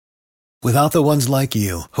Without the ones like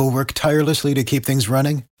you, who work tirelessly to keep things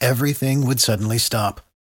running, everything would suddenly stop.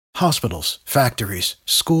 Hospitals, factories,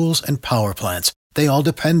 schools, and power plants, they all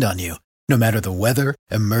depend on you. No matter the weather,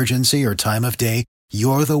 emergency, or time of day,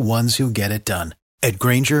 you're the ones who get it done. At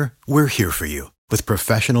Grainger, we're here for you with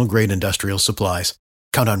professional-grade industrial supplies.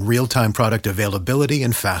 Count on real-time product availability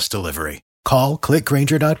and fast delivery. Call, click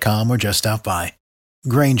Grainger.com, or just stop by.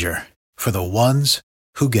 Grainger, for the ones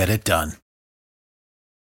who get it done.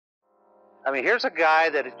 I mean, here's a guy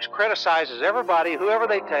that criticizes everybody, whoever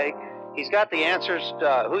they take. He's got the answers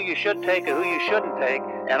to who you should take and who you shouldn't take.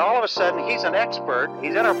 And all of a sudden, he's an expert.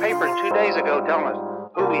 He's in our paper 2 days ago telling us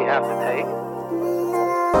who we have to take.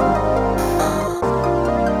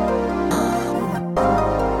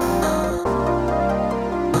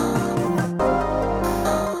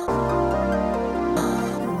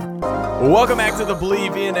 Welcome back to the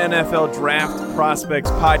Believe in NFL Draft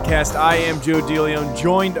Prospects podcast. I am Joe DeLeon,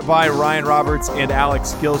 joined by Ryan Roberts and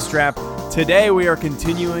Alex Gilstrap. Today we are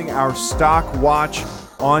continuing our stock watch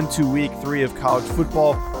on to week 3 of college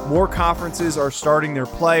football. More conferences are starting their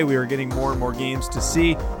play. We are getting more and more games to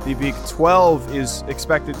see. The Big 12 is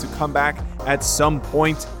expected to come back at some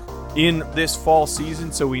point in this fall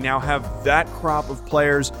season, so we now have that crop of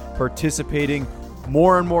players participating.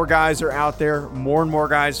 More and more guys are out there, more and more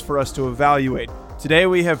guys for us to evaluate. Today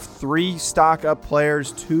we have 3 stock up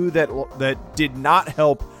players, 2 that did not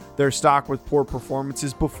help their stock with poor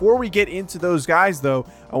performances. Before we get into those guys, though,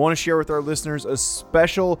 I want to share with our listeners a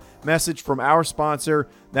special message from our sponsor,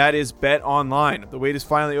 that is Bet Online. The wait is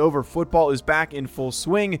finally over. Football is back in full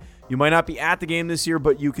swing. You might not be at the game this year,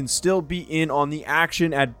 but you can still be in on the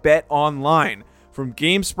action at Bet Online. From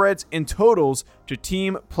game spreads and totals to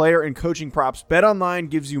team, player, and coaching props, BetOnline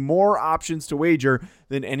gives you more options to wager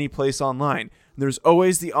than any place online. And there's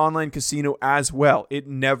always the online casino as well. It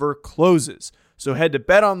never closes. So head to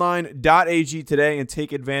betonline.ag today and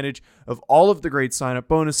take advantage of all of the great sign-up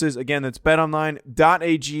bonuses. Again, that's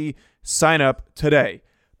betonline.ag. Sign up today.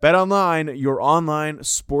 BetOnline, your online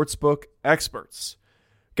sportsbook experts.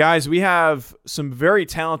 Guys, we have some very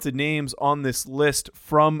talented names on this list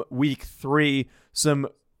from week 3. Some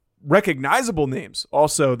recognizable names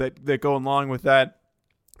also that go along with that.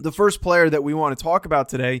 The first player that we want to talk about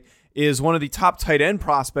today is one of the top tight end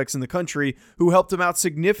prospects in the country who helped him out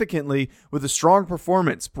significantly with a strong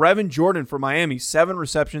performance. Brevin Jordan from Miami, 7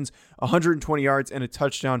 receptions, 120 yards, and a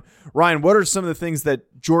touchdown. Ryan, what are some of the things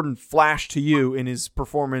that Jordan flashed to you in his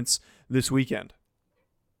performance this weekend?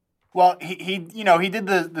 Well, he did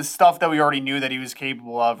the stuff that we already knew that he was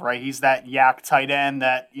capable of, right? He's that yak tight end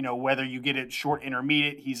that, whether you get it short,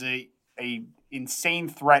 intermediate, he's a insane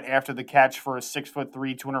threat after the catch for a 6'3",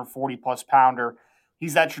 240+ pounder.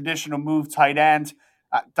 He's that traditional move tight end,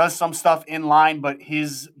 does some stuff in line, but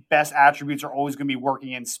his best attributes are always going to be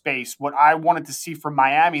working in space. What I wanted to see from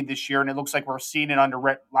Miami this year, and it looks like we're seeing it under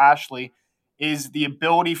Rhett Lashley, is the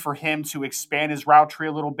ability for him to expand his route tree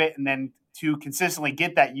a little bit and then to consistently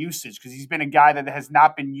get that usage, because he's been a guy that has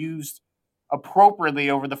not been used appropriately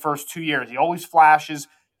over the first 2 years. He always flashes.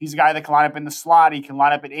 He's a guy that can line up in the slot. He can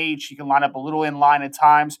line up at H. He can line up a little in line at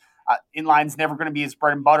times. Inline's never going to be his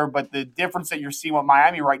bread and butter, but the difference that you're seeing with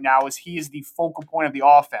Miami right now is he is the focal point of the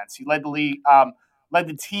offense. He led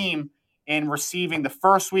the team in receiving the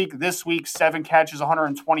first week. This week, 7 catches,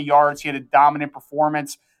 120 yards. He had a dominant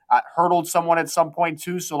performance. Hurdled someone at some point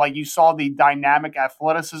too. So like you saw the dynamic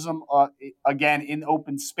athleticism again in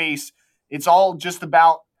open space. It's all just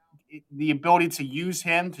about the ability to use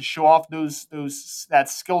him to show off that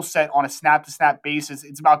skill set on a snap to snap basis.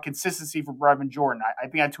 It's about consistency for Brevin Jordan. I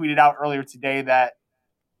think I tweeted out earlier today that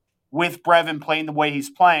with Brevin playing the way he's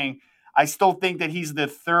playing, I still think that he's the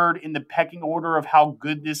 3rd in the pecking order of how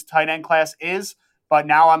good this tight end class is. But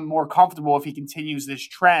now I'm more comfortable if he continues this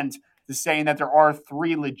trend to saying that there are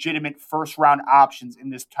 3 legitimate first-round options in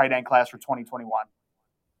this tight end class for 2021.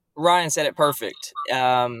 Ryan said it perfect.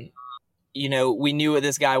 We knew what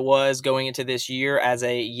this guy was going into this year as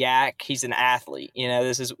a yak. He's an athlete.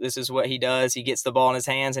 This is what he does. He gets the ball in his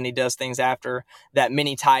hands and he does things after that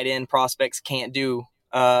many tight end prospects can't do,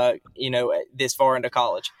 this far into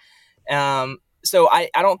college. So I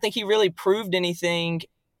don't think he really proved anything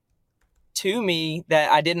to me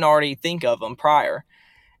that I didn't already think of him prior.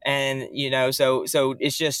 And, so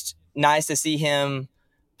it's just nice to see him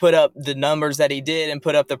put up the numbers that he did and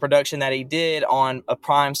put up the production that he did on a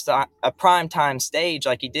prime time stage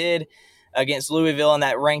like he did against Louisville in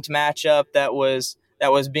that ranked matchup that was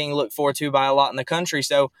being looked forward to by a lot in the country.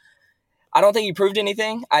 So I don't think he proved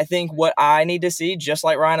anything. I think what I need to see, just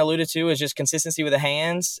like Ryan alluded to, is just consistency with the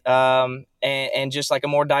hands and just like a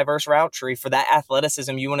more diverse route tree. For that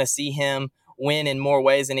athleticism, you want to see him win in more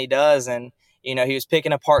ways than he does. And, he was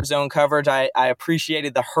picking apart zone coverage. I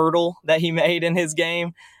appreciated the hurdle that he made in his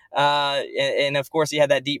game. And of course he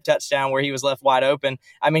had that deep touchdown where he was left wide open.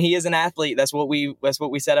 I mean, he is an athlete. That's what we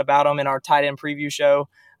said about him in our tight end preview show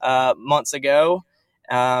months ago.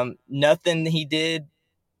 Nothing he did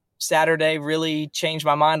Saturday really changed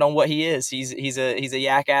my mind on what he is. He's a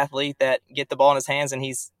yak athlete that get the ball in his hands, and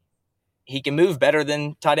he can move better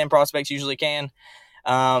than tight end prospects usually can.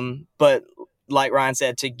 But like Ryan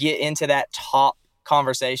said, to get into that top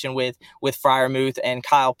conversation with Freiermuth and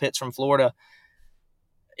Kyle Pitts from Florida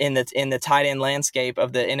in the tight end landscape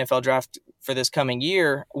of the NFL draft for this coming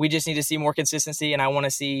year, we just need to see more consistency, and I want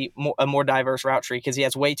to see a more diverse route tree because he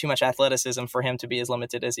has way too much athleticism for him to be as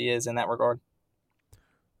limited as he is in that regard.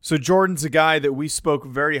 So Jordan's a guy that we spoke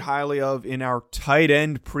very highly of in our tight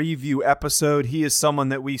end preview episode. He is someone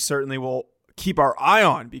that we certainly will keep our eye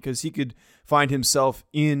on because he could find himself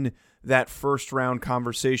in that first round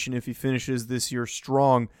conversation if he finishes this year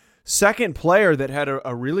strong. Second player that had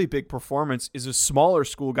a really big performance is a smaller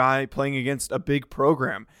school guy playing against a big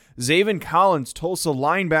program. Zaven Collins, Tulsa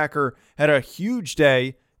linebacker, had a huge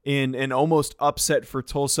day in an almost upset for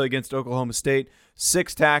Tulsa against Oklahoma State.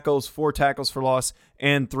 6 tackles, 4 tackles for loss,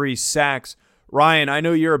 and 3 sacks. Ryan, I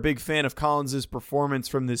know you're a big fan of Collins' performance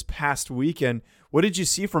from this past weekend. What did you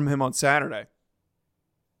see from him on Saturday?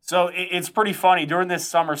 So it's pretty funny. During this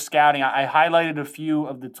summer scouting, I highlighted a few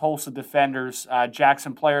of the Tulsa defenders.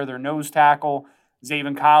 Jackson Player, their nose tackle.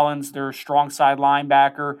 Zaven Collins, their strong side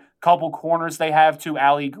linebacker. Couple corners they have too,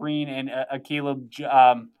 Ali Green and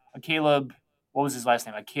Caleb, what was his last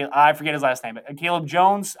name? I forget his last name. Caleb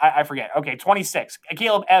Jones? I forget. Okay, 26.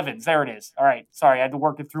 Caleb Evans. There it is. All right. Sorry, I had to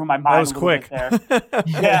work it through my mind. That was quick. There.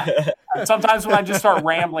 Yeah. Sometimes when I just start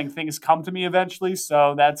rambling, things come to me eventually.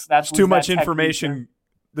 So that's too much information.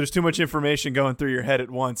 There's too much information going through your head at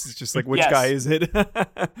once. It's just like, which guy is it?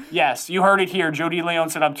 Yes, you heard it here. Joe DeLeon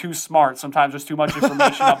said I'm too smart. Sometimes there's too much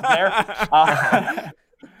information up there.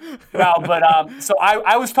 So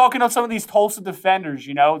I was talking on some of these Tulsa defenders,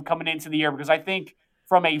 coming into the year, because I think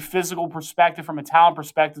from a physical perspective, from a talent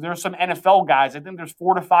perspective, there's some NFL guys. I think there's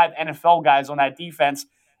 4 to 5 NFL guys on that defense.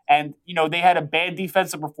 And, they had a bad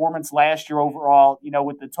defensive performance last year overall,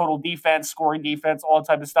 with the total defense, scoring defense, all that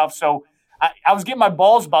type of stuff. So I was getting my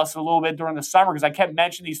balls busted a little bit during the summer because I kept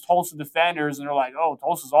mentioning these Tulsa defenders, and they're like, oh,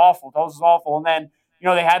 Tulsa's awful. And then,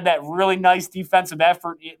 they had that really nice defensive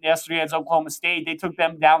effort yesterday against Oklahoma State. They took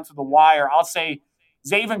them down to the wire. I'll say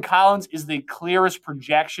Zaven Collins is the clearest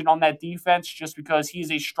projection on that defense just because he's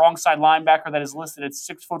a strong side linebacker that is listed at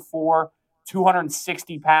 6'4",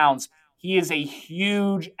 260 pounds. He is a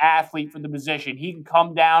huge athlete for the position. He can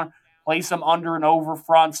come down, play some under and over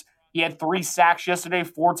fronts. He had 3 sacks yesterday,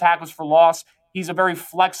 4 tackles for loss. He's a very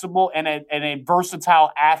flexible and a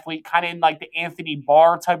versatile athlete, kind of in like the Anthony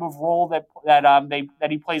Barr type of role that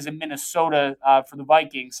he plays in Minnesota for the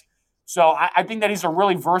Vikings. So I think that he's a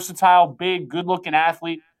really versatile, big, good-looking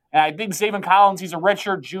athlete. And I think Zaven Collins, he's a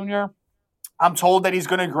redshirt junior. I'm told that he's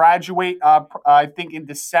going to graduate, I think, in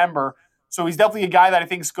December. So he's definitely a guy that I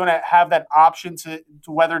think is going to have that option to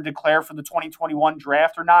whether declare for the 2021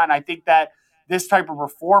 draft or not. And I think that this type of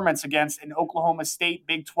performance against an Oklahoma State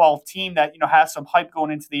Big 12 team that, has some hype going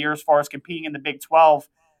into the year as far as competing in the Big 12,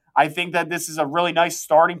 I think that this is a really nice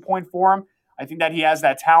starting point for him. I think that he has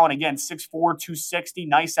that talent. Again, 6'4", 260,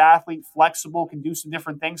 nice athlete, flexible, can do some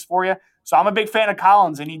different things for you. So I'm a big fan of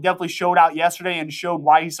Collins, and he definitely showed out yesterday and showed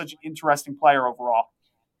why he's such an interesting player overall.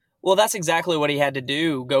 Well, that's exactly what he had to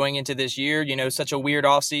do going into this year. Such a weird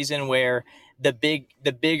offseason where the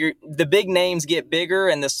big names get bigger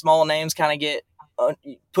and the small names kind of get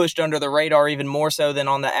pushed under the radar even more so than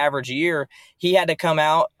on the average year. He had to come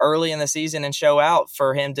out early in the season and show out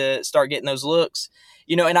for him to start getting those looks.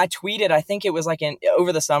 And I tweeted, I think it was like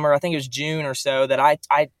over the summer, I think it was June or so, that I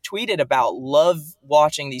tweeted about love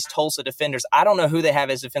watching these Tulsa defenders. I don't know who they have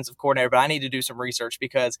as defensive coordinator, but I need to do some research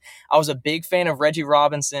because I was a big fan of Reggie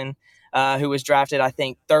Robinson, who was drafted, I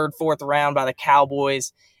think, 3rd, 4th round by the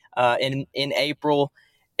Cowboys in April.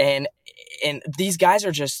 And these guys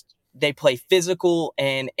are just, they play physical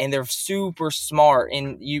and they're super smart.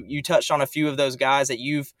 And you touched on a few of those guys that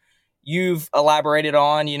you've elaborated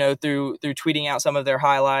on, through tweeting out some of their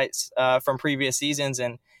highlights from previous seasons.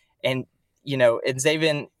 And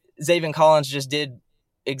Zaven Collins just did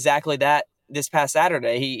exactly that this past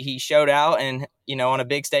Saturday. He showed out and, on a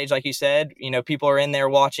big stage, like you said, people are in there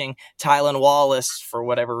watching Tylan Wallace for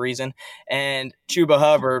whatever reason and Chuba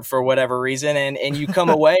Hubbard for whatever reason. And you come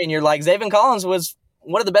away and you're like, Zaven Collins was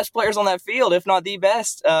one of the best players on that field, if not the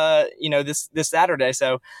best, this Saturday.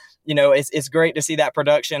 So it's great to see that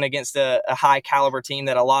production against a high caliber team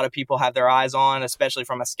that a lot of people have their eyes on, especially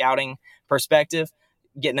from a scouting perspective,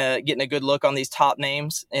 getting a good look on these top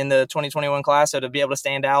names in the 2021 class. So to be able to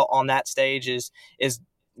stand out on that stage is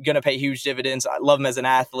going to pay huge dividends. I love him as an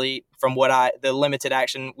athlete from the limited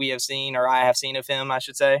action we have seen, or I have seen of him, I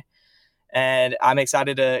should say. And I'm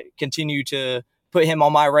excited to continue to put him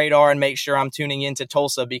on my radar and make sure I'm tuning into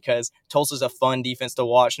Tulsa, because Tulsa's a fun defense to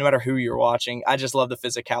watch, no matter who you're watching. I just love the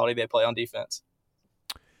physicality they play on defense.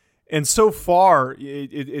 And so far,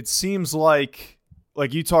 it seems like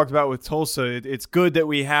you talked about with Tulsa, it's good that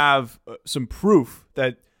we have some proof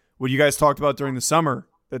that what you guys talked about during the summer,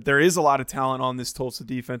 that there is a lot of talent on this Tulsa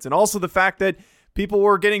defense. And also the fact that people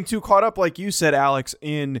were getting too caught up, like you said, Alex,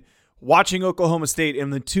 in watching Oklahoma State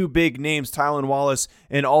and the two big names, Tylan Wallace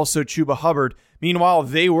and also Chuba Hubbard. Meanwhile,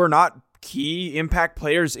 they were not key impact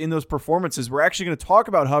players in those performances. We're actually going to talk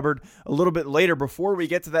about Hubbard a little bit later. Before we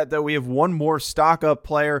get to that, though, we have one more stock-up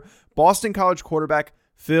player, Boston College quarterback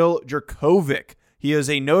Phil Jurkovec. He is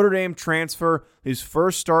a Notre Dame transfer, his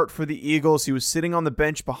first start for the Eagles. He was sitting on the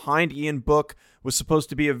bench behind Ian Book, was supposed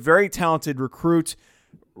to be a very talented recruit.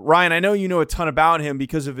 Ryan, I know you know a ton about him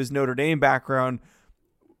because of his Notre Dame background.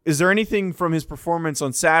 Is there anything from his performance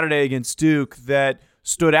on Saturday against Duke that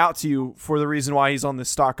stood out to you for the reason why he's on this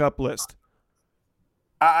stock-up list?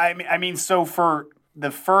 I mean, so for the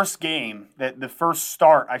first game, the first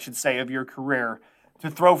start, I should say, of your career, to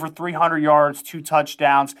throw for 300 yards, 2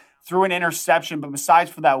 touchdowns, threw an interception, but besides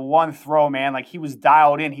for that one throw, man, like he was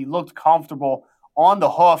dialed in. He looked comfortable on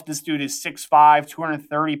the hoof. This dude is 6'5",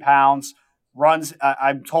 230 pounds, runs,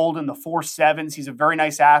 I'm told, in the 4.7s. He's a very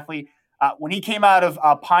nice athlete. When he came out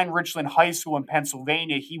of Pine Richland High School in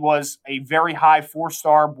Pennsylvania, he was a very high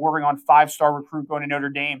 4-star, bordering on 5-star recruit going to Notre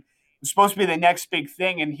Dame. It was supposed to be the next big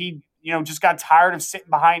thing, and he, just got tired of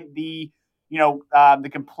sitting behind the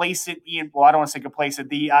complacent Ian. Well, I don't want to say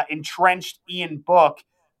complacent. The entrenched Ian Book,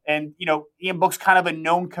 and Ian Book's kind of a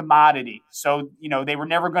known commodity. So they were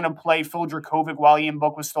never going to play Phil Jurkovec while Ian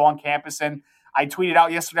Book was still on campus, and I tweeted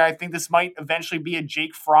out yesterday, I think this might eventually be a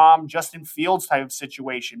Jake Fromm, Justin Fields type of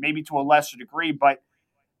situation, maybe to a lesser degree. But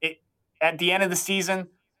at the end of the season,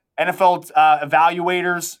 NFL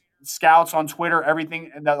evaluators, scouts on Twitter,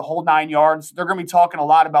 everything, the whole 9 yards, they're going to be talking a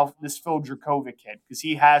lot about this Phil Jurkovec kid, because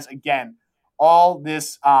he has, again, all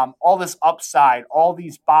this upside, all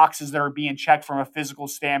these boxes that are being checked from a physical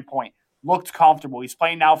standpoint. Looked comfortable. He's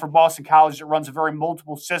playing now for Boston College that runs a very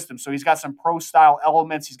multiple system. So he's got some pro-style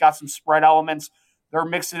elements. He's got some spread elements. They're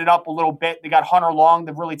mixing it up a little bit. They got Hunter Long,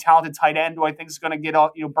 the really talented tight end, who I think is going to get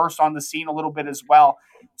burst on the scene a little bit as well.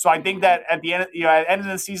 So I think that at the end, at the end of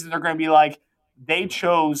the season, they're going to be like,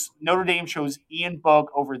 Notre Dame chose Ian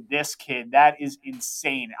Book over this kid. That is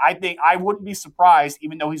insane. I think I wouldn't be surprised,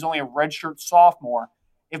 even though he's only a redshirt sophomore,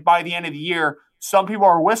 if by the end of the year, some people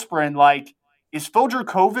are whispering like, is Phil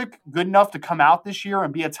Jurkovec good enough to come out this year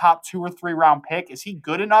and be a top 2 or 3 round pick? Is he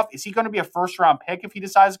good enough? Is he going to be a first round pick if he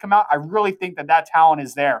decides to come out? I really think that talent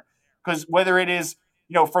is there, because whether it is,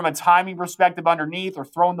 from a timing perspective underneath or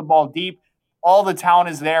throwing the ball deep, all the talent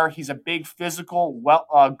is there. He's a big physical,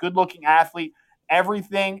 good looking athlete.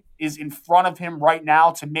 Everything is in front of him right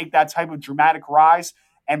now to make that type of dramatic rise.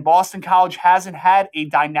 And Boston College hasn't had a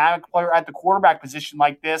dynamic player at the quarterback position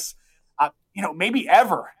like this, maybe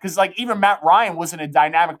ever, because even Matt Ryan wasn't a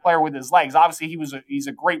dynamic player with his legs. Obviously, he's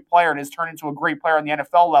a great player and has turned into a great player on the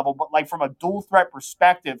NFL level. But from a dual threat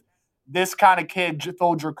perspective, this kind of kid,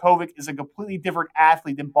 Phil Jurkovec, is a completely different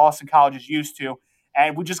athlete than Boston College is used to.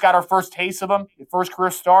 And we just got our first taste of him, the first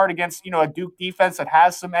career start against a Duke defense that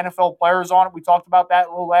has some NFL players on it. We talked about that a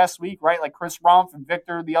little last week, right? Like Chris Rumph and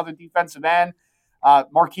Victor, the other defensive end,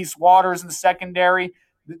 Marquise Waters in the secondary.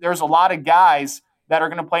 There's a lot of guys that are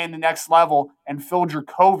going to play in the next level, and Phil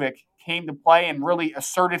Jurkovec came to play and really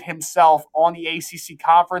asserted himself on the ACC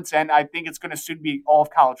conference, and I think it's going to soon be all of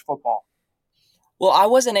college football. Well, I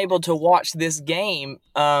wasn't able to watch this game,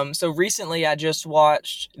 so recently I just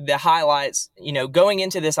watched the highlights. Going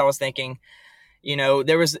into this, I was thinking,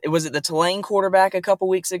 was it the Tulane quarterback a couple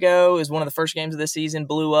weeks ago? It was one of the first games of the season,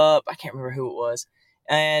 blew up. I can't remember who it was,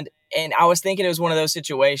 and I was thinking it was one of those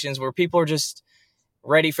situations where people are just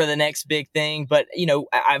ready for the next big thing. But,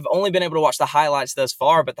 I've only been able to watch the highlights thus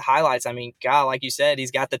far, but the highlights, God, like you said,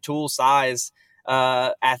 he's got the tool size,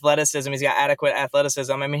 athleticism. He's got adequate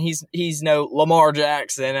athleticism. He's no Lamar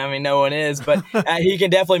Jackson. No one is, but he can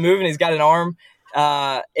definitely move, and he's got an arm.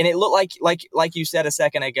 And it looked like you said a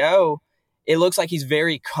second ago, it looks like he's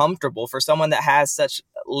very comfortable for someone that has such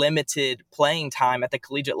limited playing time at the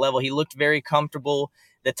collegiate level. He looked very comfortable.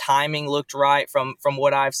 The timing looked right from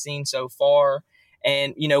what I've seen so far.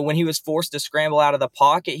 And, when he was forced to scramble out of the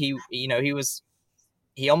pocket,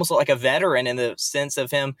 he almost looked like a veteran in the sense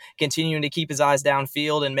of him continuing to keep his eyes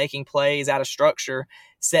downfield and making plays out of structure,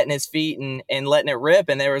 setting his feet and letting it rip.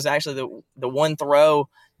 And there was actually the one throw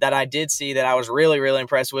that I did see that I was really, really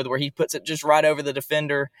impressed with, where he puts it just right over the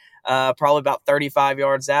defender, probably about 35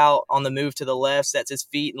 yards out on the move to the left, sets his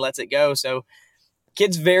feet and lets it go. So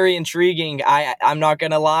kid's very intriguing. I'm not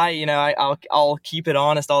going to lie. I'll keep it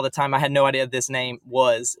honest all the time. I had no idea this name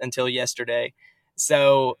was until yesterday.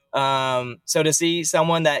 So to see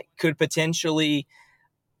someone that could potentially,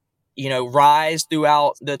 rise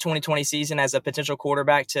throughout the 2020 season as a potential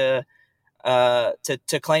quarterback to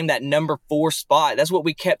claim that number 4 spot. That's what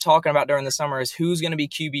we kept talking about during the summer, is who's going to be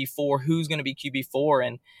QB4, who's going to be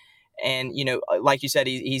QB4. And like you said,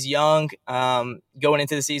 he's young. Going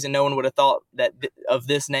into the season, no one would have thought that of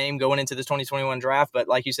this name going into the 2021 draft. But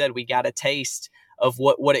like you said, we got a taste of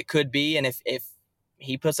what it could be. And if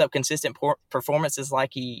he puts up consistent performances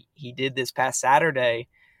like he did this past Saturday,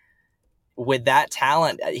 with that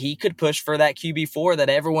talent, he could push for that QB4 that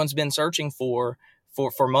everyone's been searching for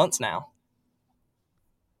months now.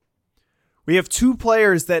 We have 2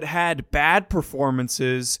 players that had bad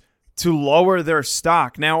performances to lower their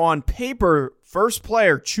stock. Now, on paper, first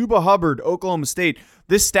player, Chuba Hubbard, Oklahoma State.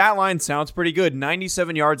 This stat line sounds pretty good,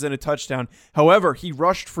 97 yards and a touchdown. However, he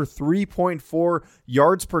rushed for 3.4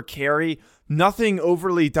 yards per carry. Nothing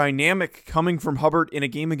overly dynamic coming from Hubbard in a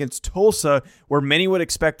game against Tulsa, where many would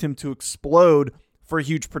expect him to explode for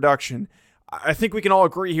huge production. I think we can all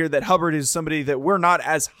agree here that Hubbard is somebody that we're not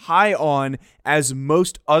as high on as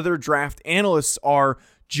most other draft analysts are,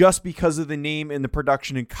 just because of the name and the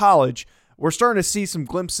production in college. We're starting to see some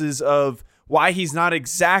glimpses of why he's not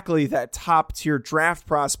exactly that top-tier draft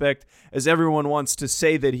prospect as everyone wants to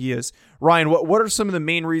say that he is. Ryan, what are some of the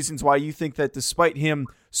main reasons why you think that despite him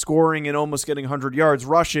scoring and almost getting 100 yards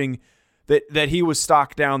rushing, that he was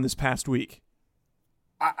stocked down this past week?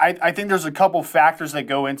 I think there's a couple factors that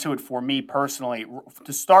go into it for me personally.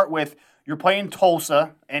 To start with, you're playing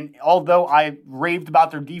Tulsa, and although I raved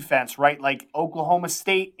about their defense, right, like Oklahoma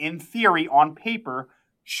State, in theory, on paper,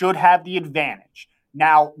 should have the advantage.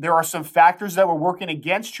 Now, there are some factors that were working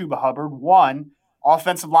against Chuba Hubbard. One,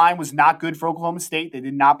 offensive line was not good for Oklahoma State. They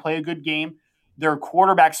did not play a good game. Their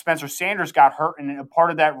quarterback, Spencer Sanders, got hurt, and a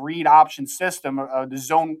part of that read option system,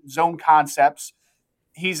 the zone concepts,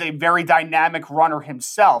 he's a very dynamic runner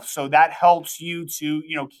himself. So that helps you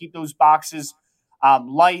to, keep those boxes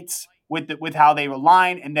light with how they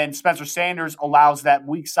align. And then Spencer Sanders allows that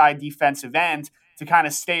weak side defensive end to kind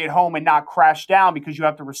of stay at home and not crash down, because you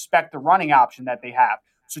have to respect the running option that they have.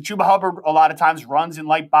 So Chuba Hubbard a lot of times runs in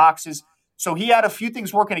light boxes. So he had a few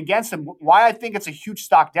things working against him. Why I think it's a huge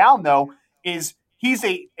stock down, though, is he's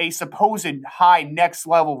a supposed high next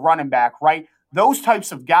level running back, right? Those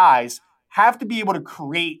types of guys have to be able to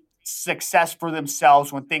create success for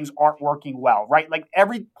themselves when things aren't working well, right? Like,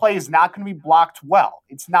 every play is not going to be blocked well.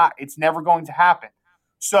 It's never going to happen.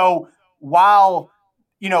 So while,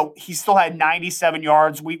 he still had 97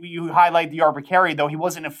 yards, you highlight the yard per carry, though he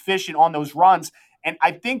wasn't efficient on those runs. And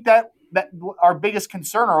I think that our biggest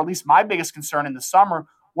concern, or at least my biggest concern in the summer,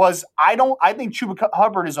 was I think Chuba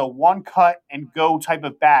Hubbard is a one cut and go type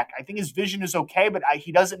of back. I think his vision is okay, but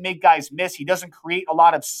he doesn't make guys miss. He doesn't create a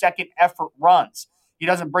lot of second effort runs. He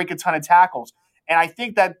doesn't break a ton of tackles. And I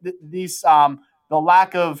think that the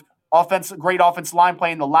lack of great offensive line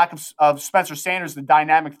play, and the lack of Spencer Sanders, the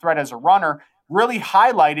dynamic threat as a runner, really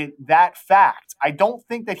highlighted that fact. I don't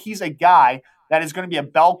think that he's a guy that is going to be a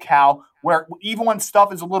bell cow where even when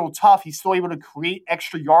stuff is a little tough, he's still able to create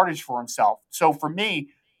extra yardage for himself. So for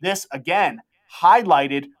me, this, again,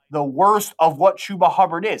 highlighted the worst of what Chuba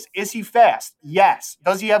Hubbard is. Is he fast? Yes.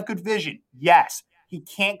 Does he have good vision? Yes. He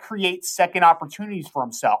can't create second opportunities for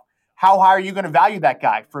himself. How high are you going to value that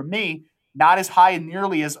guy? For me, not as high and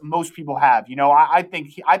nearly as most people have. I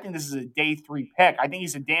think this is a day 3 pick. I think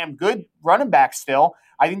he's a damn good running back still.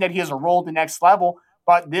 I think that he has a role at the next level.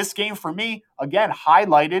 But this game, for me, again,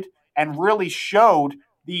 highlighted and really showed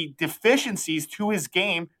the deficiencies to his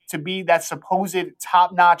game to be that supposed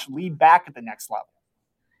top-notch lead back at the next level.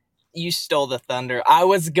 You stole the thunder. I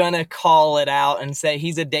was going to call it out and say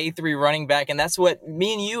he's a day 3 running back, and that's what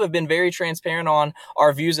me and you have been very transparent on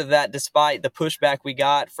our views of that, despite the pushback we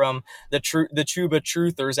got from the Chuba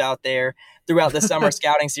truthers out there throughout the summer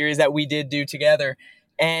scouting series that we did do together.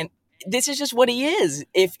 And this is just what he is.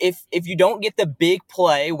 If you don't get the big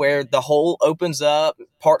play where the hole opens up,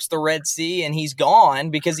 parts the Red Sea, and he's gone,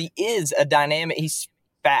 because he is a dynamic, he's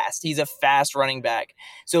fast. He's a fast running back.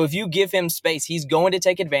 So if you give him space, he's going to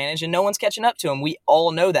take advantage, and no one's catching up to him. We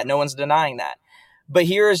all know that. No one's denying that. But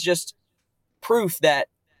here is just proof that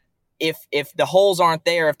if the holes aren't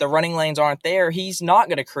there, if the running lanes aren't there, he's not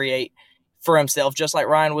going to create for himself. Just like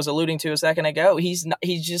Ryan was alluding to a second ago, he's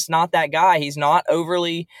just not that guy. He's not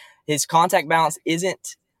overly, his contact balance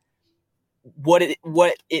isn't what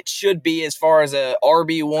it should be as far as a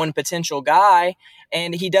RB1 potential guy.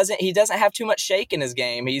 And he doesn't have too much shake in his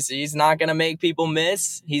game. He's not going to make people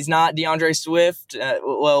miss. He's not DeAndre Swift.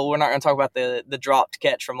 Well, we're not going to talk about the dropped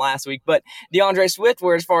catch from last week, but DeAndre Swift,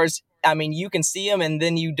 where as far as, I mean, you can see him and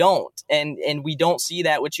then you don't. And we don't see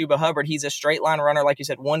that with Chuba Hubbard. He's a straight line runner. Like you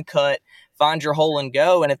said, one cut, find your hole and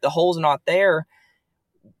go. And if the hole's not there,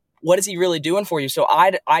 what is he really doing for you? So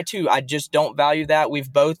I too, I just don't value that.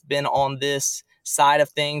 We've both been on this side of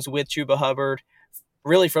things with Chuba Hubbard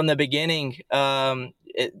really from the beginning.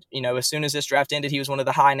 As soon as this draft ended, he was one of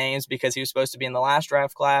the high names because he was supposed to be in the last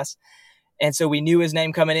draft class. And so we knew his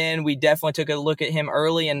name coming in. We definitely took a look at him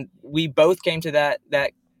early, and we both came to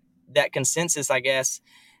that consensus, I guess,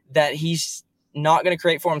 that he's not going to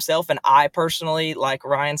create for himself. And I personally, like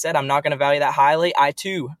Ryan said, I'm not going to value that highly. I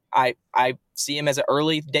see him as an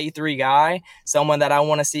early day 3 guy, someone that I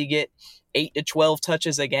want to see get 8 to 12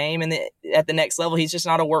 touches a game. And at the next level, he's just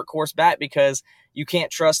not a workhorse back because you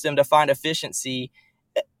can't trust him to find efficiency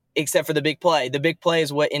except for the big play. The big play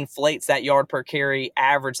is what inflates that yard per carry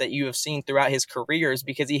average that you have seen throughout his careers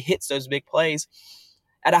because he hits those big plays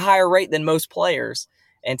at a higher rate than most players.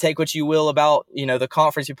 And take what you will about, the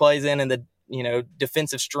conference he plays in and the,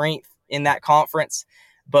 defensive strength in that conference.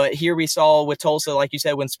 But here we saw with Tulsa, like you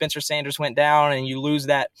said, when Spencer Sanders went down and you lose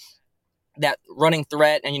that running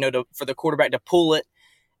threat and, for the quarterback to pull it.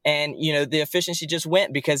 And, the efficiency just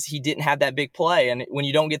went because he didn't have that big play. And when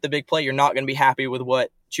you don't get the big play, you're not going to be happy with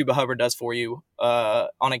what Chuba Hubbard does for you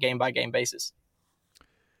on a game-by-game basis.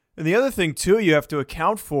 And the other thing, too, you have to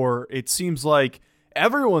account for, it seems like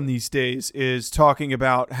everyone these days is talking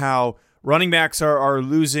about how running backs are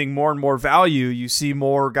losing more and more value. You see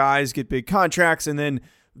more guys get big contracts, and then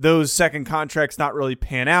those second contracts not really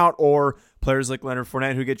pan out, or players like Leonard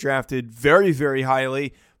Fournette who get drafted very, very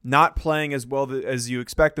highly, not playing as well as you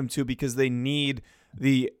expect them to because they need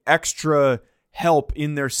the extra help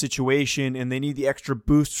in their situation and they need the extra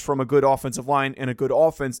boosts from a good offensive line and a good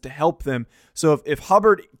offense to help them. So if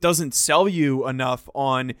Hubbard doesn't sell you enough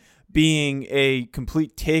on being a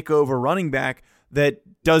complete takeover running back that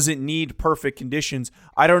doesn't need perfect conditions,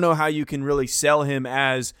 I don't know how you can really sell him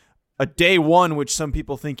as a day 1, which some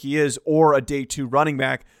people think he is, or a day 2 running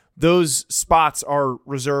back. Those spots are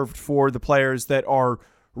reserved for the players that are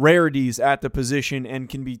rarities at the position and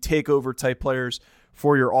can be takeover type players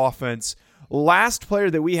for your offense. Last player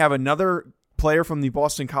that we have, another player from the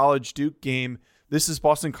Boston College Duke game. This is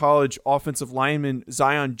Boston College offensive lineman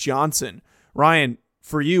Zion Johnson. Ryan,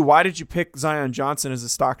 for you, why did you pick Zion Johnson as a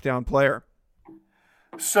stock down player?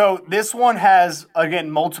 So this one has,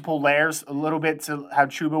 again, multiple layers, a little bit to how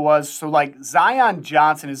Chuba was. So, like, Zion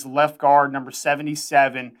Johnson is left guard, number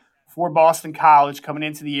 77 for Boston College coming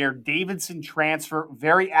into the year. Davidson transfer,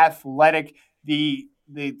 very athletic. The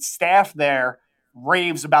staff there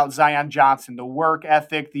raves about Zion Johnson, the work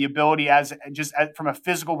ethic, the ability from a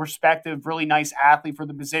physical perspective, really nice athlete for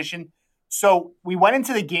the position. So we went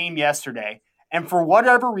into the game yesterday, and for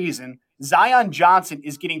whatever reason, Zion Johnson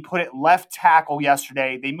is getting put at left tackle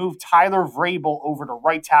yesterday. They moved Tyler Vrabel over to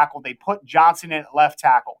right tackle. They put Johnson in at left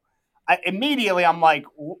tackle. Immediately, I'm like,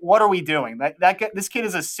 what are we doing? This kid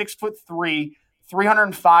is a 6'3",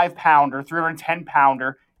 305-pounder,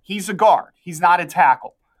 310-pounder. He's a guard. He's not a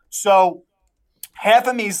tackle. So half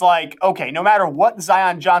of me is like, okay, no matter what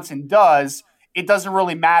Zion Johnson does, it doesn't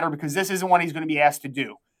really matter because this isn't what he's going to be asked to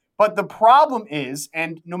do. But the problem is,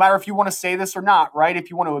 and no matter if you want to say this or not, right,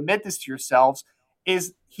 if you want to admit this to yourselves,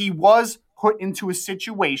 is he was put into a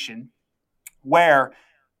situation where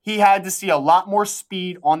he had to see a lot more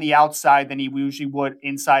speed on the outside than he usually would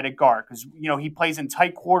inside a guard. Because, he plays in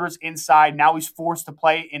tight quarters inside. Now he's forced to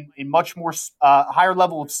play in much more higher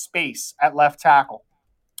level of space at left tackle.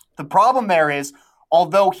 The problem there is,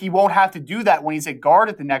 although he won't have to do that when he's at guard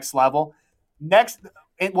at the next level,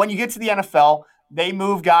 when you get to the NFL, they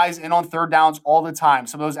move guys in on third downs all the time.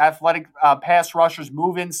 Some of those athletic pass rushers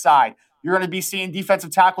move inside. You're going to be seeing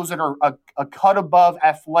defensive tackles that are a cut above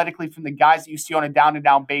athletically from the guys that you see on a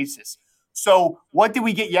down-to-down basis. So what did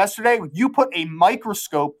we get yesterday? You put a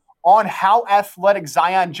microscope on how athletic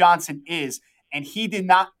Zion Johnson is, and he did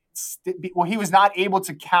not. He was not able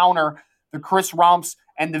to counter the Chris Rumps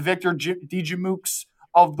and the Victor Dijamuks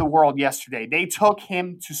of the world yesterday. They took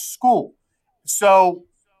him to school. So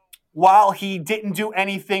while he didn't do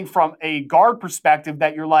anything from a guard perspective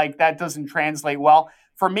that you're like, that doesn't translate well,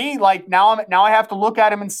 for me, like now I have to look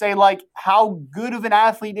at him and say, like, how good of an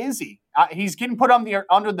athlete is he? He's getting put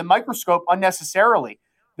under the microscope unnecessarily.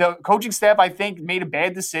 The coaching staff, I think, made a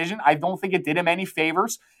bad decision. I don't think it did him any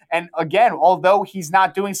favors. And again, although he's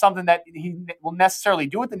not doing something that he will necessarily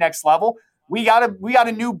do at the next level, we got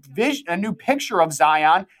a new vision, a new picture of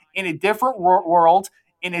Zion in a different world,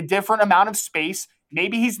 in a different amount of space.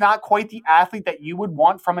 Maybe he's not quite the athlete that you would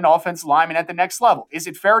want from an offensive lineman at the next level. Is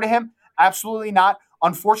it fair to him? Absolutely not.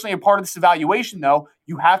 Unfortunately, a part of this evaluation, though,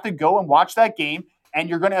 you have to go and watch that game, and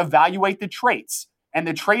you're going to evaluate the traits. And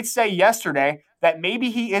the traits say yesterday that maybe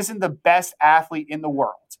he isn't the best athlete in the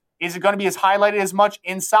world. Is it going to be as highlighted as much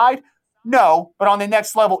inside? No, but on the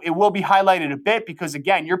next level, it will be highlighted a bit because,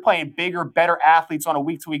 again, you're playing bigger, better athletes on a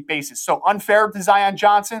week-to-week basis. So unfair to Zion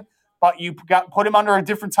Johnson, but you put him under a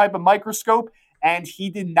different type of microscope, and he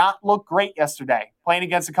did not look great yesterday playing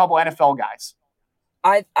against a couple NFL guys.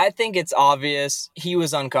 I think it's obvious he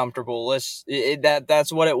was uncomfortable. That's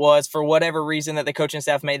what it was. For whatever reason that the coaching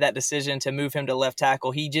staff made that decision to move him to left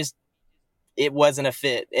tackle, it wasn't a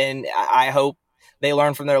fit. And I hope they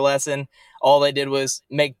learned from their lesson. All they did was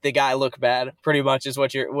make the guy look bad, pretty much is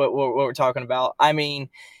what we're talking about. I mean,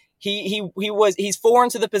 he's foreign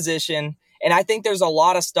to the position, and I think there's a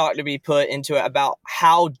lot of stock to be put into it about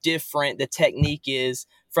how different the technique is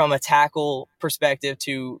from a tackle perspective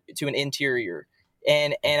to an interior.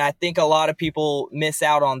 And I think a lot of people miss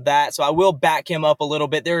out on that. So I will back him up a little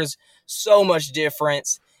bit. There's so much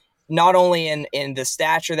difference, not only in the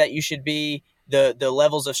stature that you should be, the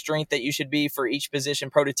levels of strength that you should be for each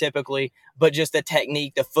position prototypically, but just the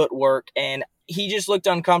technique, the footwork. And he just looked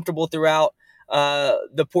uncomfortable throughout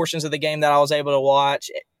the portions of the game that I was able to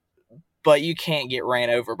watch. But you can't get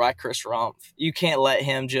ran over by Chris Rumph. You can't let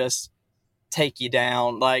him just take you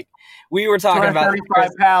down. Like we were talking about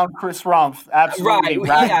 35-pound Chris Rumph. Absolutely.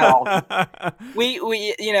 Right. Yeah.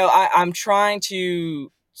 we I'm trying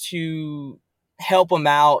to help him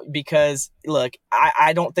out because look,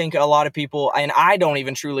 I don't think a lot of people, and I don't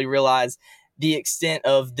even truly realize the extent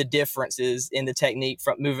of the differences in the technique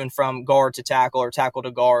from moving from guard to tackle or tackle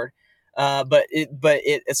to guard. But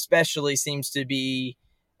it especially seems to be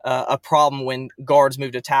a problem when guards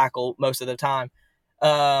move to tackle most of the time.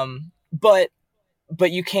 But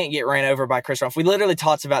you can't get ran over by Chris Rumph. We literally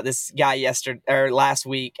talked about this guy last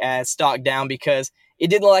week as stock down because it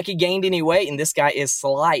didn't look like he gained any weight, and this guy is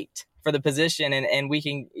slight for the position, and we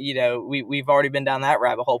can, we've already been down that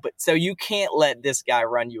rabbit hole. But so you can't let this guy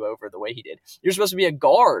run you over the way he did. You're supposed to be a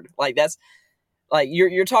guard. Like that's like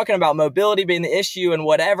you're talking about mobility being the issue and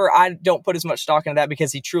whatever. I don't put as much stock into that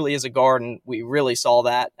because he truly is a guard, and we really saw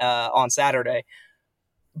that on Saturday.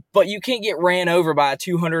 But you can't get ran over by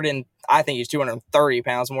I think he's 230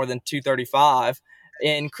 pounds, more than 235.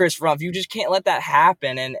 And Chris Rumph, you just can't let that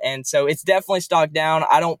happen. And so it's definitely stocked down.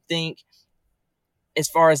 I don't think, as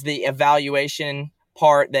far as the evaluation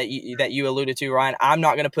part that you alluded to, Ryan, I'm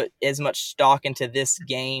not going to put as much stock into this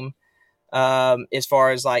game as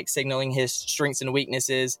far as like signaling his strengths and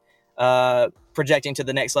weaknesses, projecting to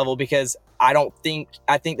the next level, because I think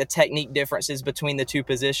the technique differences between the two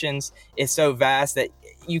positions is so vast that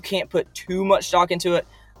you can't put too much stock into it,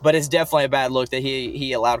 but it's definitely a bad look that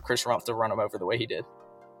he allowed Chris Rumph to run him over the way he did.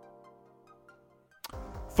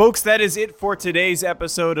 Folks, that is it for today's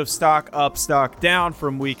episode of Stock Up, Stock Down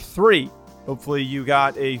from Week 3. Hopefully you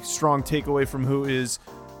got a strong takeaway from who is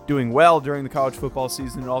doing well during the college football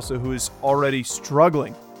season and also who is already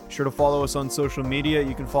struggling. Be sure to follow us on social media.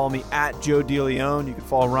 You can follow me at Joe DeLeon. You can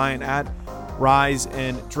follow Ryan at Rise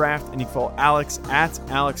and Draft, and you can follow Alex at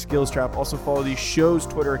Alex Gilstrap. Also follow the show's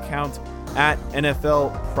Twitter account at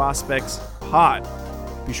NFL Prospects Pod.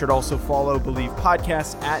 Be sure to also follow Believe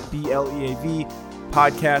Podcasts at BLEAV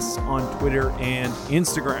Podcasts on Twitter and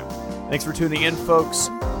Instagram. Thanks for tuning in, folks.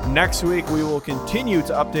 Next week, we will continue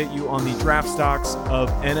to update you on the draft stocks of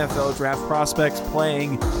NFL draft prospects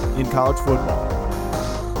playing in college football.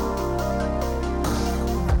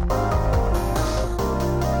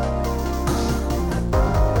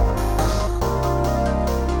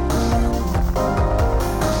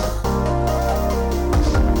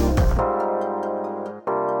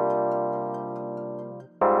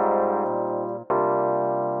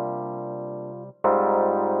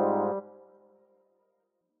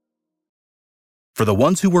 For the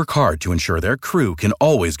ones who work hard to ensure their crew can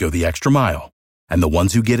always go the extra mile, and the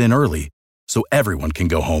ones who get in early so everyone can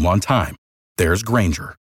go home on time, there's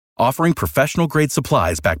Grainger, offering professional-grade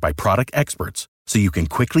supplies backed by product experts so you can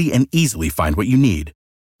quickly and easily find what you need.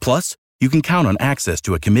 Plus, you can count on access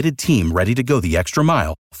to a committed team ready to go the extra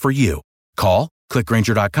mile for you. Call, click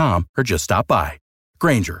Grainger.com, or just stop by.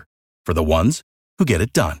 Grainger, for the ones who get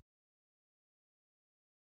it done.